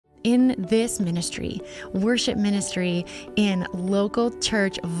in this ministry, worship ministry in local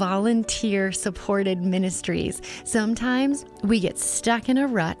church, volunteer supported ministries, sometimes we get stuck in a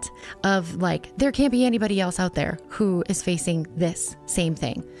rut of like, there can't be anybody else out there who is facing this same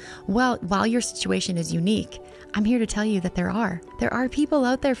thing. Well, while your situation is unique, I'm here to tell you that there are people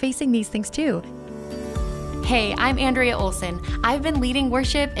out there facing these things too. Hey, I'm Andrea Olson. I've been leading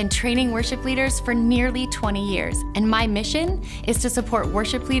worship and training worship leaders for nearly 20 years, and my mission is to support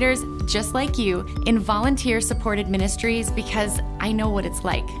worship leaders just like you in volunteer-supported ministries because I know what it's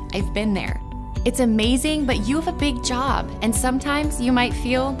like. I've been there. It's amazing, but you have a big job, and sometimes you might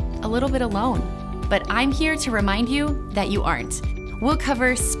feel a little bit alone. But I'm here to remind you that you aren't. We'll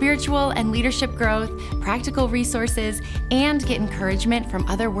cover spiritual and leadership growth, practical resources, and get encouragement from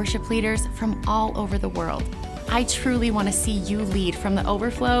other worship leaders from all over the world. I truly want to see you lead from the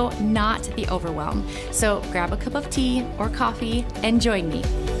overflow, not the overwhelm. So grab a cup of tea or coffee and join me.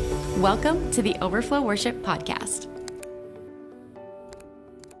 Welcome to the Overflow Worship Podcast.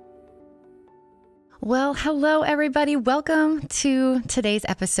 Well, hello, everybody. Welcome to today's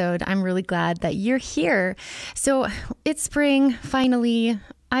episode. I'm really glad that you're here. So it's spring, finally.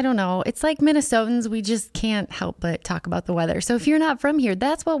 I don't know. It's like Minnesotans, we just can't help but talk about the weather. So if you're not from here,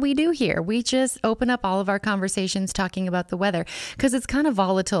 that's what we do here. We just open up all of our conversations talking about the weather because it's kind of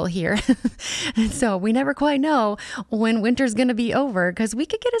volatile here. So we never quite know when winter's going to be over because we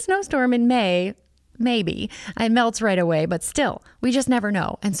could get a snowstorm in May. Maybe. It melts right away, but still, we just never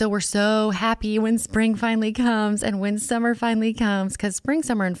know. And so we're so happy when spring finally comes and when summer finally comes because spring,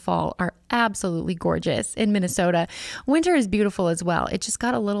 summer, and fall are absolutely gorgeous in Minnesota. Winter is beautiful as well. It just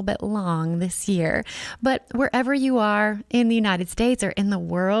got a little bit long this year. But wherever you are in the United States or in the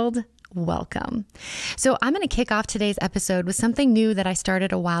world, welcome. So I'm going to kick off today's episode with something new that I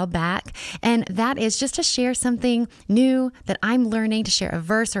started a while back, and that is just to share something new that I'm learning, to share a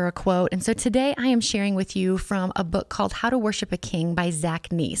verse or a quote. And so today I am sharing with you from a book called How to Worship a King by Zach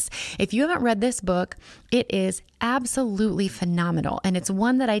Neese. If you haven't read this book, it is absolutely phenomenal. And it's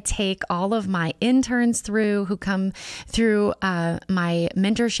one that I take all of my interns through who come through my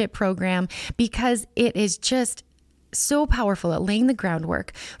mentorship program because it is just so powerful at laying the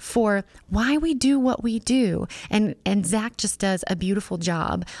groundwork for why we do what we do. And Zach just does a beautiful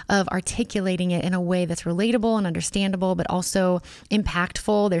job of articulating it in a way that's relatable and understandable, but also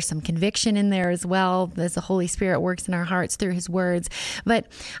impactful. There's some conviction in there as well, as the Holy Spirit works in our hearts through his words.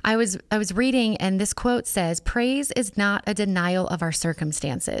 But I was reading, and this quote says, "Praise is not a denial of our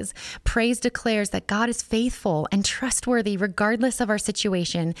circumstances. Praise declares that God is faithful and trustworthy regardless of our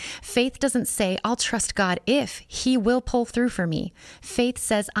situation. Faith doesn't say, I'll trust God if he will pull through for me. Faith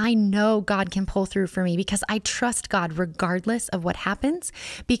says, I know God can pull through for me because I trust God regardless of what happens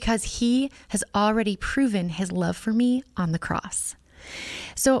because he has already proven his love for me on the cross."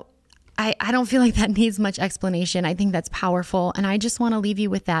 So I don't feel like that needs much explanation. I think that's powerful. And I just want to leave you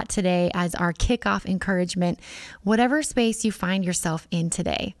with that today as our kickoff encouragement. Whatever space you find yourself in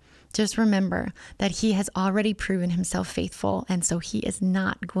today, just remember that he has already proven himself faithful. And so he is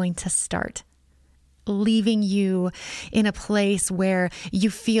not going to start leaving you in a place where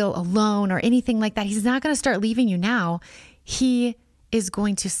you feel alone or anything like that. He's not going to start leaving you now. He is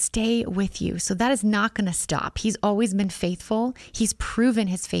going to stay with you. So that is not going to stop. He's always been faithful. He's proven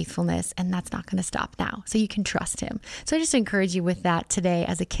his faithfulness, and that's not going to stop now. So you can trust him. So I just encourage you with that today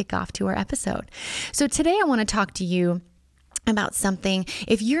as a kickoff to our episode. So today I want to talk to you about something.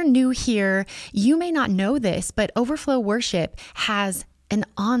 If you're new here, you may not know this, but Overflow Worship has an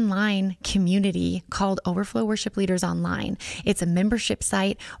online community called Overflow Worship Leaders Online. It's a membership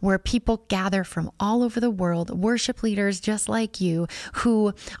site where people gather from all over the world, worship leaders just like you,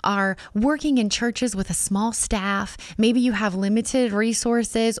 who are working in churches with a small staff. Maybe you have limited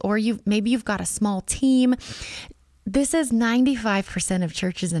resources, or maybe you've got a small team. This is 95% of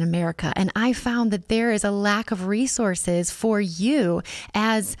churches in America, and I found that there is a lack of resources for you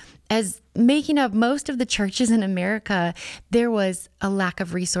as making up most of the churches in America. There was a lack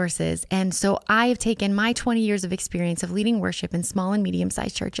of resources. And so I have taken my 20 years of experience of leading worship in small and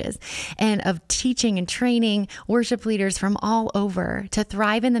medium-sized churches and of teaching and training worship leaders from all over to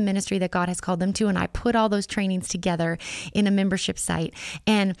thrive in the ministry that God has called them to. And I put all those trainings together in a membership site.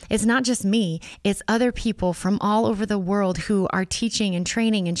 And it's not just me, it's other people from all over the world who are teaching and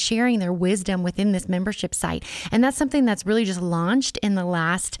training and sharing their wisdom within this membership site. And that's something that's really just launched in the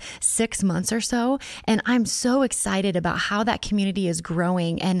last 6 months or so. And I'm so excited about how that community is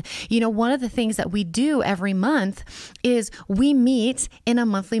growing. And, one of the things that we do every month is we meet in a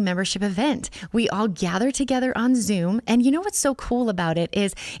monthly membership event. We all gather together on Zoom. And you know what's so cool about it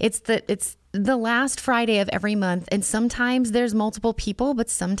is it's the last Friday of every month. And sometimes there's multiple people, but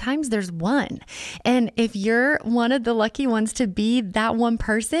sometimes there's one. And if you're one of the lucky ones to be that one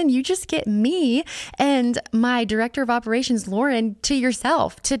person, you just get me and my director of operations, Lauren, to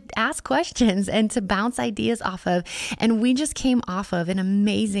yourself to ask questions and to bounce ideas off of. And we just came off of an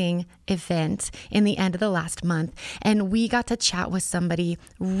amazing event in the end of the last month. And we got to chat with somebody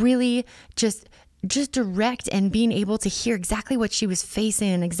really just direct and being able to hear exactly what she was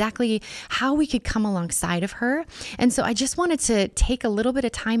facing, exactly how we could come alongside of her. And so I just wanted to take a little bit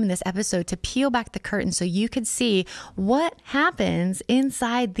of time in this episode to peel back the curtain so you could see what happens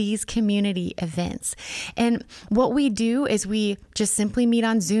inside these community events. And what we do is we just simply meet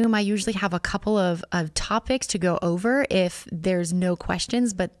on Zoom. I usually have a couple of topics to go over if there's no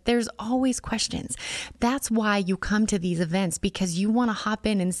questions, but there's always questions. That's why you come to these events, because you want to hop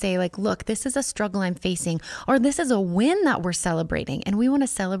in and say, like, look, this is a struggle I'm facing, or this is a win that we're celebrating. And we want to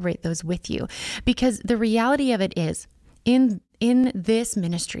celebrate those with you, because the reality of it is in this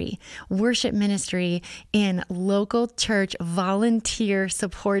ministry, worship ministry, in local church, volunteer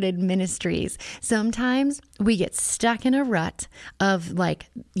supported ministries, sometimes we get stuck in a rut of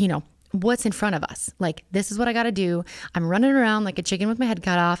what's in front of us. Like, this is what I got to do. I'm running around like a chicken with my head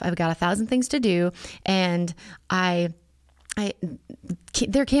cut off. I've got 1,000 things to do. And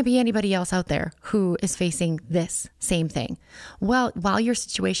there can't be anybody else out there who is facing this same thing. Well, while your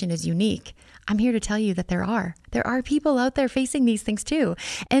situation is unique, I'm here to tell you that there are people out there facing these things too.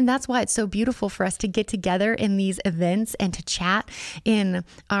 And that's why it's so beautiful for us to get together in these events and to chat in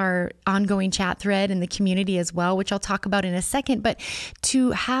our ongoing chat thread in the community as well, which I'll talk about in a second. But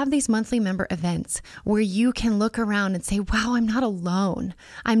to have these monthly member events where you can look around and say, wow, I'm not alone.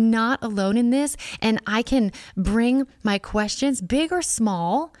 I'm not alone in this. And I can bring my questions, big or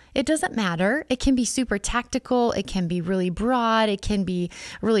small. It doesn't matter. It can be super tactical. It can be really broad. It can be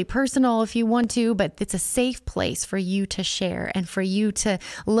really personal if you want to, but it's a safe place for you to share and for you to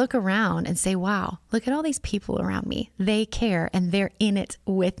look around and say, wow, look at all these people around me. They care and they're in it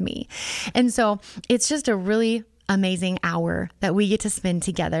with me. And so it's just a really amazing hour that we get to spend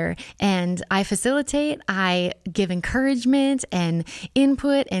together. And I facilitate, I give encouragement and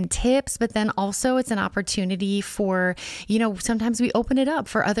input and tips, but then also it's an opportunity for, sometimes we open it up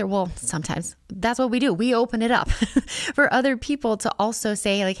for sometimes that's what we do. We open it up for other people to also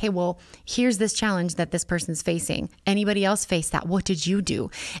say, like, hey, well, here's this challenge that this person's facing. Anybody else face that? What did you do?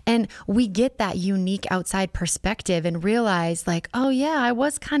 And we get that unique outside perspective and realize, like, oh yeah, I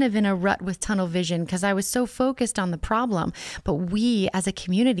was kind of in a rut with tunnel vision because I was so focused on the problem. But we as a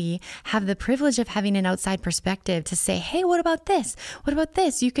community have the privilege of having an outside perspective to say, hey, what about this? What about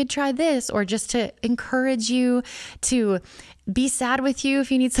this? You could try this, or just to encourage you to be sad with you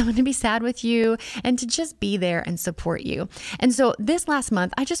if you need someone to be sad with you, and to just be there and support you. And so this last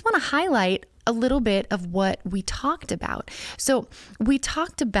month, I just want to highlight a little bit of what we talked about. So we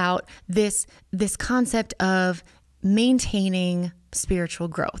talked about this concept of maintaining spiritual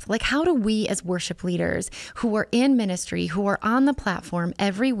growth. Like, how do we as worship leaders who are in ministry, who are on the platform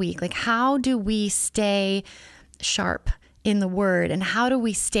every week, like, how do we stay sharp in the word, and how do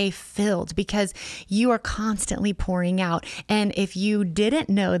we stay filled? Because you are constantly pouring out. And if you didn't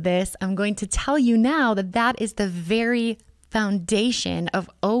know this, I'm going to tell you now that is the very foundation of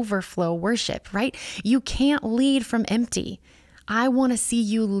overflow worship, right? You can't lead from empty. I want to see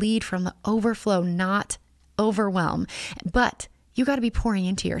you lead from the overflow, not overwhelm. But you got to be pouring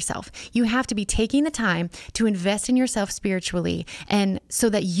into yourself. You have to be taking the time to invest in yourself spiritually, and so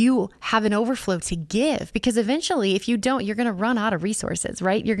that you have an overflow to give. Because eventually, if you don't, you're going to run out of resources,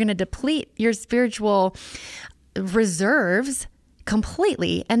 right? You're going to deplete your spiritual reserves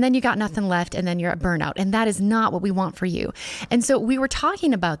completely, and then you got nothing left, and then you're at burnout. And that is not what we want for you. And so we were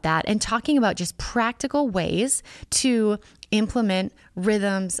talking about that, and talking about just practical ways to implement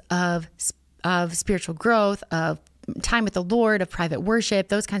rhythms of spiritual growth, of time with the Lord, of private worship,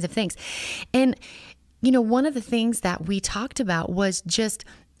 those kinds of things. And, one of the things that we talked about was just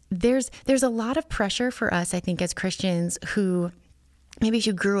there's a lot of pressure for us, I think, as Christians who maybe if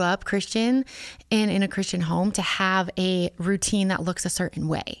you grew up Christian and in a Christian home, to have a routine that looks a certain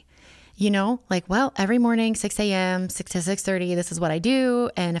way. Like, well, every morning, 6 a.m., 6 to 6:30, this is what I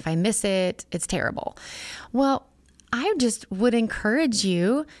do. And if I miss it, it's terrible. Well, I just would encourage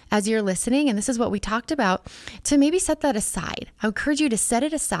you, as you're listening, and this is what we talked about, to maybe set that aside. I encourage you to set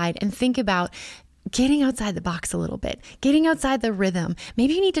it aside and think about getting outside the box a little bit, getting outside the rhythm.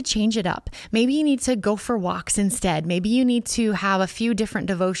 Maybe you need to change it up. Maybe you need to go for walks instead. Maybe you need to have a few different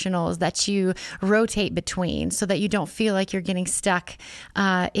devotionals that you rotate between, so that you don't feel like you're getting stuck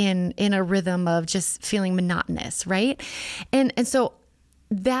in a rhythm of just feeling monotonous, right? And so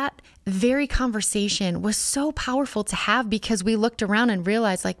that very conversation was so powerful to have because we looked around and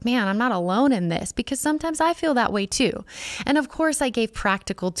realized like, man, I'm not alone in this, because sometimes I feel that way too. And of course I gave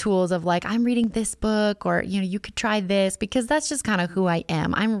practical tools of like, I'm reading this book, or, you could try this, because that's just kind of who I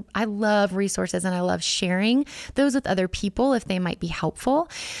am. I love resources and I love sharing those with other people if they might be helpful.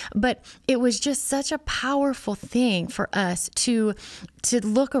 But it was just such a powerful thing for us to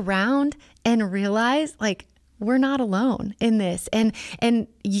look around and realize like, we're not alone in this. And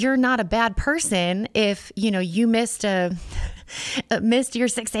you're not a bad person if, you missed your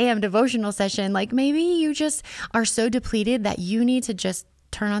 6 a.m. devotional session. Like maybe you just are so depleted that you need to just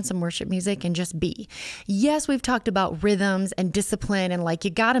turn on some worship music and just be. Yes, we've talked about rhythms and discipline and like, you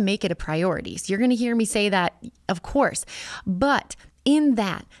got to make it a priority. So you're going to hear me say that, of course, but in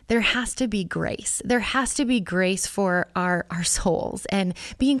that, there has to be grace. There has to be grace for our souls and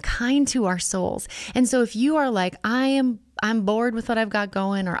being kind to our souls. And so if you are like, I'm bored with what I've got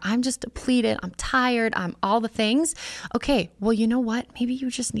going, or I'm just depleted, I'm tired, I'm all the things. Okay, well, you know what? Maybe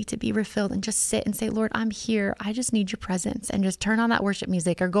you just need to be refilled and just sit and say, Lord, I'm here. I just need your presence, and just turn on that worship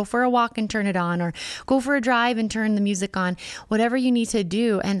music, or go for a walk and turn it on, or go for a drive and turn the music on, whatever you need to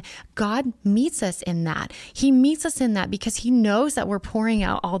do. And God meets us in that. He meets us in that because he knows that we're pouring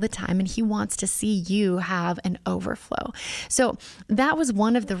out all the time, and he wants to see you have an overflow. So that was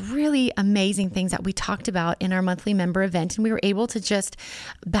one of the really amazing things that we talked about in our monthly member event. And we were able to just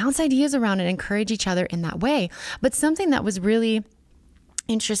bounce ideas around and encourage each other in that way. But something that was really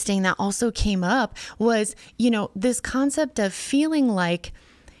interesting that also came up was, this concept of feeling like,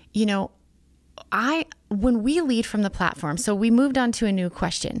 when we lead from the platform, so we moved on to a new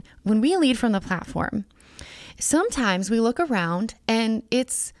question. When we lead from the platform, sometimes we look around and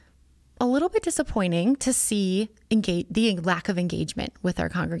it's a little bit disappointing to see the lack of engagement with our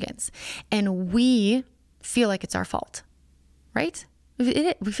congregants. And we feel like it's our fault. Right?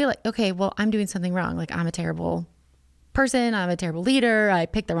 We feel like, okay, well, I'm doing something wrong. Like I'm a terrible person. I'm a terrible leader. I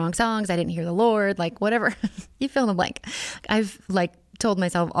picked the wrong songs. I didn't hear the Lord, like whatever. You fill in the blank. I've told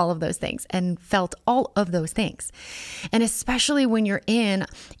myself all of those things and felt all of those things. And especially when you're in,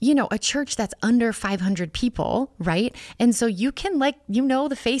 a church that's under 500 people, right? And so you can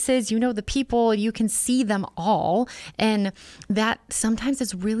the faces, the people, you can see them all. And that sometimes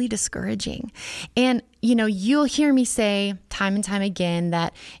is really discouraging. And you'll hear me say time and time again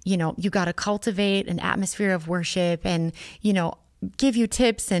that, you got to cultivate an atmosphere of worship and, give you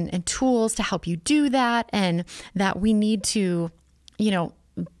tips and tools to help you do that. And that we need to,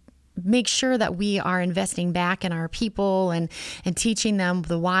 make sure that we are investing back in our people and teaching them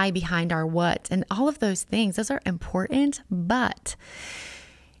the why behind our what, and all of those things. Those are important, but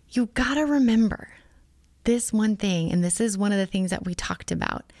you got to remember this one thing. And this is one of the things that we talked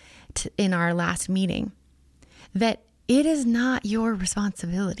about in our last meeting, that it is not your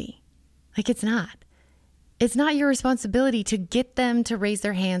responsibility. Like it's not your responsibility to get them to raise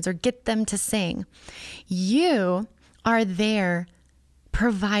their hands or get them to sing. You are there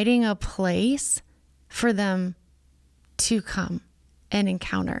providing a place for them to come and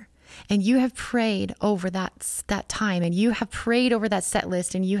encounter. And you have prayed over that time, and you have prayed over that set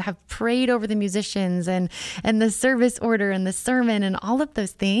list, and you have prayed over the musicians and the service order and the sermon and all of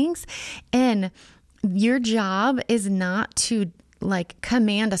those things. And your job is not to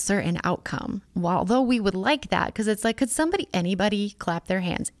command a certain outcome. Well, although we would like that, because it's like, could anybody clap their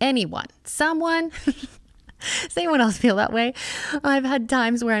hands? Anyone? Someone? Does anyone else feel that way? I've had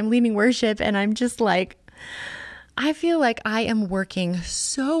times where I'm leading worship and I'm just like, I feel like I am working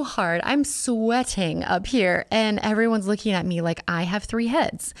so hard. I'm sweating up here and everyone's looking at me like I have 3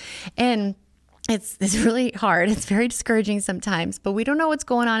 heads. And it's really hard. It's very discouraging sometimes, but we don't know what's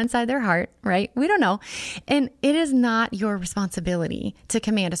going on inside their heart, right? We don't know. And it is not your responsibility to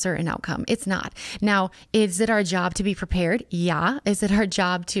command a certain outcome. It's not. Now, is it our job to be prepared? Yeah. Is it our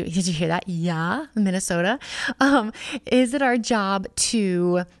job to, did you hear that? Yeah, Minnesota. Is it our job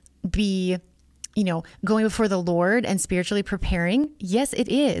to be going before the Lord and spiritually preparing? Yes, it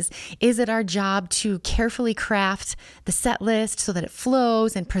is. Is it our job to carefully craft the set list so that it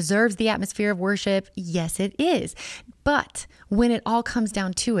flows and preserves the atmosphere of worship? Yes, it is. But when it all comes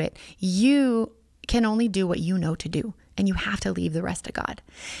down to it, you can only do what you know to do. And you have to leave the rest to God.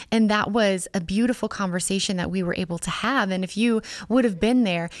 And that was a beautiful conversation that we were able to have. And if you would have been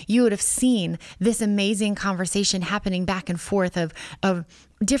there, you would have seen this amazing conversation happening back and forth of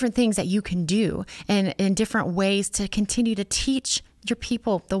different things that you can do and in different ways to continue to teach your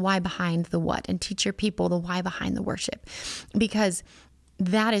people the why behind the what, and teach your people the why behind the worship. Because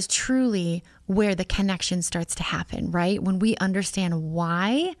that is truly where the connection starts to happen, right? When we understand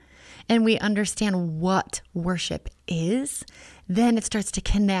why and we understand what worship is, then it starts to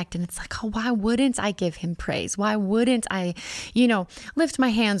connect, and it's like, oh, why wouldn't I give him praise? Why wouldn't I, lift my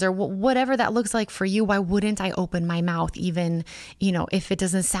hands, or whatever that looks like for you? Why wouldn't I open my mouth, even, if it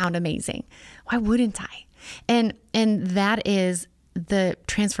doesn't sound amazing? Why wouldn't I? And that is the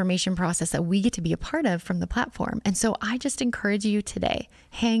transformation process that we get to be a part of from the platform. And so I just encourage you today,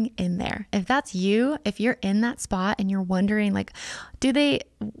 hang in there. If that's you, if you're in that spot and you're wondering, like, do they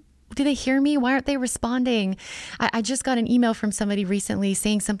hear me? Why aren't they responding? I just got an email from somebody recently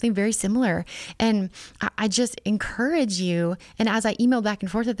saying something very similar. And I just encourage you. And as I emailed back and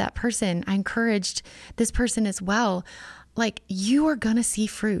forth with that person, I encouraged this person as well. Like, you are going to see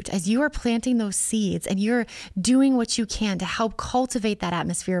fruit as you are planting those seeds, and you're doing what you can to help cultivate that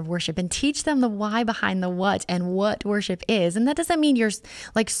atmosphere of worship and teach them the why behind the what and what worship is. And that doesn't mean your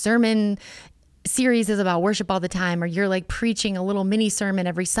like sermon series is about worship all the time, or you're like preaching a little mini sermon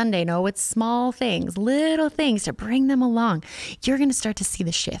every Sunday. No, it's small things, little things to bring them along. You're going to start to see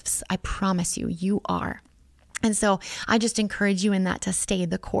the shifts. I promise you, you are. And so I just encourage you in that to stay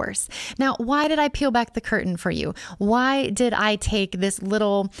the course. Now, why did I peel back the curtain for you? Why did I take this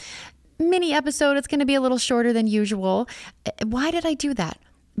little mini episode? It's going to be a little shorter than usual. Why did I do that?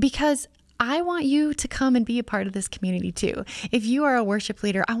 Because I want you to come and be a part of this community too. If you are a worship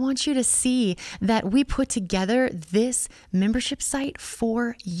leader, I want you to see that we put together this membership site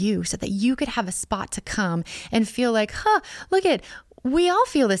for you so that you could have a spot to come and feel like, look at, we all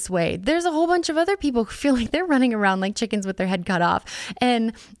feel this way. There's a whole bunch of other people who feel like they're running around like chickens with their head cut off,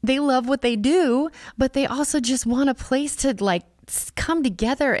 and they love what they do, but they also just want a place to like come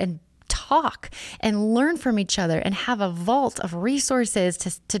together and talk and learn from each other and have a vault of resources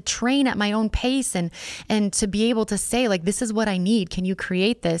to train at my own pace and to be able to say, like, this is what I need. Can you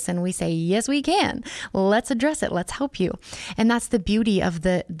create this? And we say, yes, we can. Let's address it. Let's help you. And that's the beauty of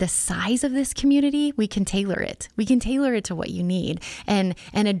the size of this community. We can tailor it. We can tailor it to what you need and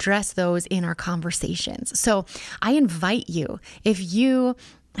address those in our conversations. So I invite you, if you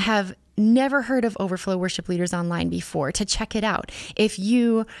have never heard of Overflow Worship Leaders Online before, to check it out. If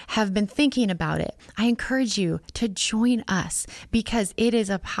you have been thinking about it, I encourage you to join us, because it is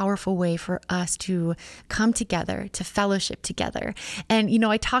a powerful way for us to come together, to fellowship together. And,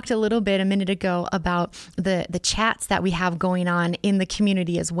 I talked a little bit a minute ago about the chats that we have going on in the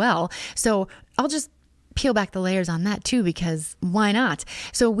community as well. So I'll just peel back the layers on that too, because why not?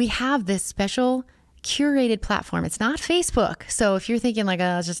 So we have this special curated platform. It's not Facebook. So if you're thinking like,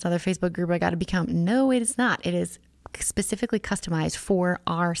 oh, it's just another Facebook group I got to become. No, it is not. It is specifically customized for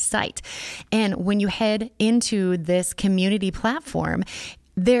our site. And when you head into this community platform,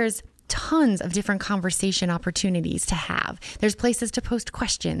 there's tons of different conversation opportunities to have. There's places to post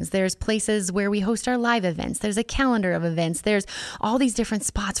questions. There's places where we host our live events. There's a calendar of events. There's all these different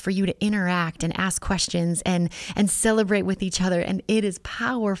spots for you to interact and ask questions and celebrate with each other. And it is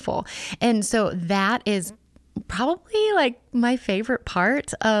powerful. And so that is probably like my favorite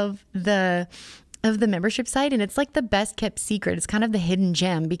part of the membership site. And it's like the best kept secret. It's kind of the hidden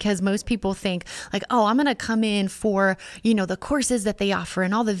gem, because most people think like, oh, I'm going to come in for, the courses that they offer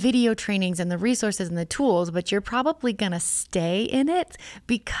and all the video trainings and the resources and the tools, but you're probably going to stay in it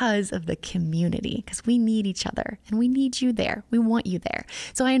because of the community, because we need each other and we need you there. We want you there.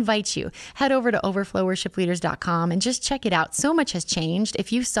 So I invite you, head over to overflowworshipleaders.com and just check it out. So much has changed.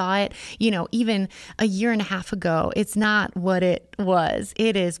 If you saw it, even a year and a half ago, it's not what it was.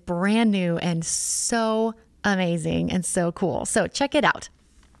 It is brand new and so amazing and so cool. So check it out.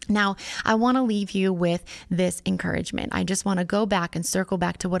 Now, I want to leave you with this encouragement. I just want to go back and circle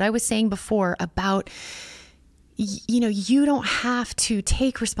back to what I was saying before about, you don't have to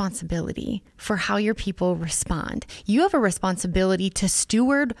take responsibility for how your people respond. You have a responsibility to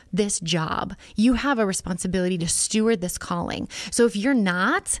steward this job. You have a responsibility to steward this calling. So if you're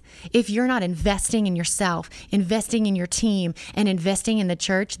not investing in yourself, investing in your team, and investing in the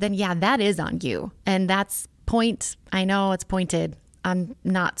church, then yeah, that is on you. And that's point. I know it's pointed. I'm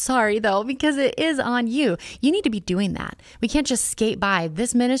not sorry though, because it is on you. You need to be doing that. We can't just skate by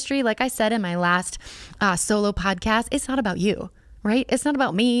this ministry. Like I said in my last solo podcast, it's not about you, right? It's not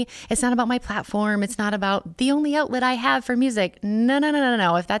about me. It's not about my platform. It's not about the only outlet I have for music.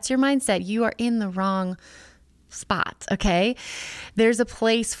 No. If that's your mindset, you are in the wrong spot. Okay. There's a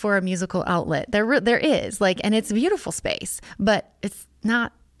place for a musical outlet. There is, and it's a beautiful space, but it's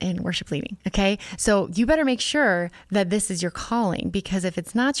not in worship leading. Okay. So you better make sure that this is your calling, because if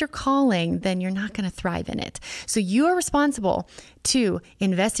it's not your calling, then you're not going to thrive in it. So you are responsible to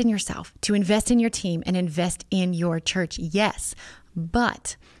invest in yourself, to invest in your team, and invest in your church. Yes.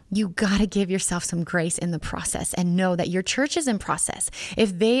 But you got to give yourself some grace in the process and know that your church is in process.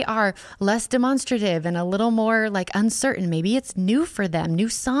 If they are less demonstrative and a little more like uncertain, maybe it's new for them, new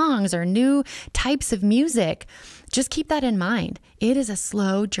songs or new types of music. Just keep that in mind. It is a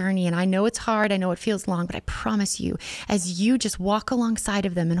slow journey, and I know it's hard. I know it feels long, but I promise you, as you just walk alongside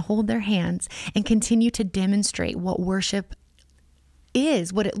of them and hold their hands and continue to demonstrate what worship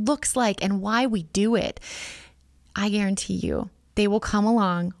is, what it looks like, and why we do it, I guarantee you, they will come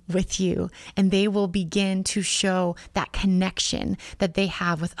along with you and they will begin to show that connection that they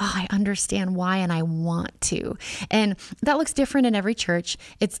have with, I understand why and I want to. And that looks different in every church.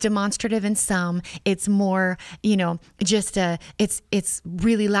 It's demonstrative in some. It's more, it's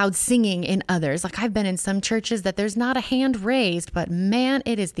really loud singing in others. Like I've been in some churches that there's not a hand raised, but man,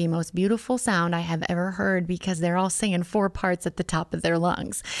 it is the most beautiful sound I have ever heard because they're all singing 4 parts at the top of their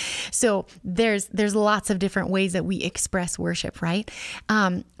lungs. So there's lots of different ways that we express worship, right?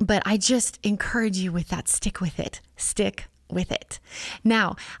 But I just encourage you with that. Stick with it. Stick with it.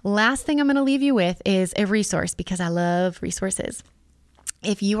 Now, last thing I'm going to leave you with is a resource because I love resources.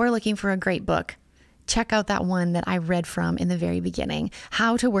 If you are looking for a great book, check out that one that I read from in the very beginning,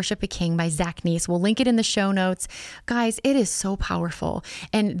 How to Worship a King by Zach Neese. We'll link it in the show notes. Guys, it is so powerful.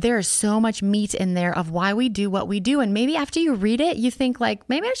 And there is so much meat in there of why we do what we do. And maybe after you read it, you think like,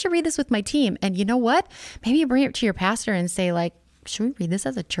 maybe I should read this with my team. And you know what? Maybe you bring it to your pastor and say like, should we read this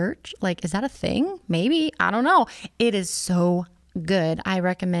as a church? Like, is that a thing? Maybe. I don't know. It is so good. I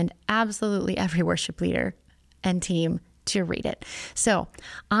recommend absolutely every worship leader and team to read it. So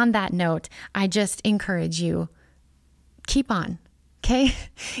on that note, I just encourage you, keep on, okay?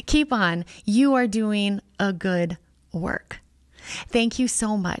 Keep on. You are doing a good work. Thank you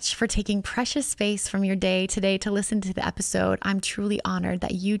so much for taking precious space from your day today to listen to the episode. I'm truly honored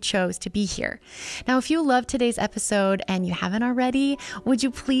that you chose to be here. Now, if you loved today's episode and you haven't already, would you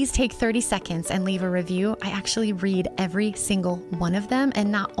please take 30 seconds and leave a review? I actually read every single one of them.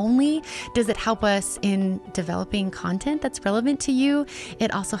 And not only does it help us in developing content that's relevant to you,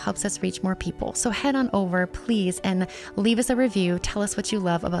 it also helps us reach more people. So head on over, please, and leave us a review. Tell us what you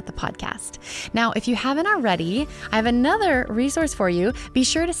love about the podcast. Now, if you haven't already, I have another resource for you. Be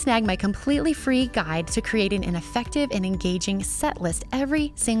sure to snag my completely free guide to creating an effective and engaging set list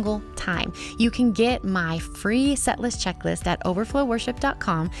every single time. You can get my free set list checklist at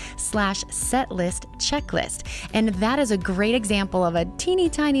overflowworship.com/setlist checklist. And that is a great example of a teeny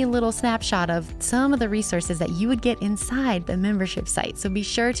tiny little snapshot of some of the resources that you would get inside the membership site. So be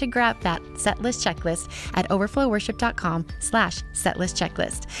sure to grab that set list checklist at overflowworship.com/setlist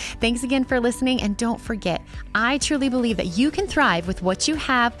checklist. Thanks again for listening. And don't forget, I truly believe that you can thrive with what you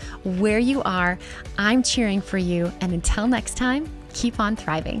have, where you are. I'm cheering for you. And until next time, keep on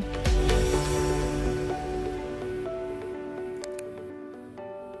thriving.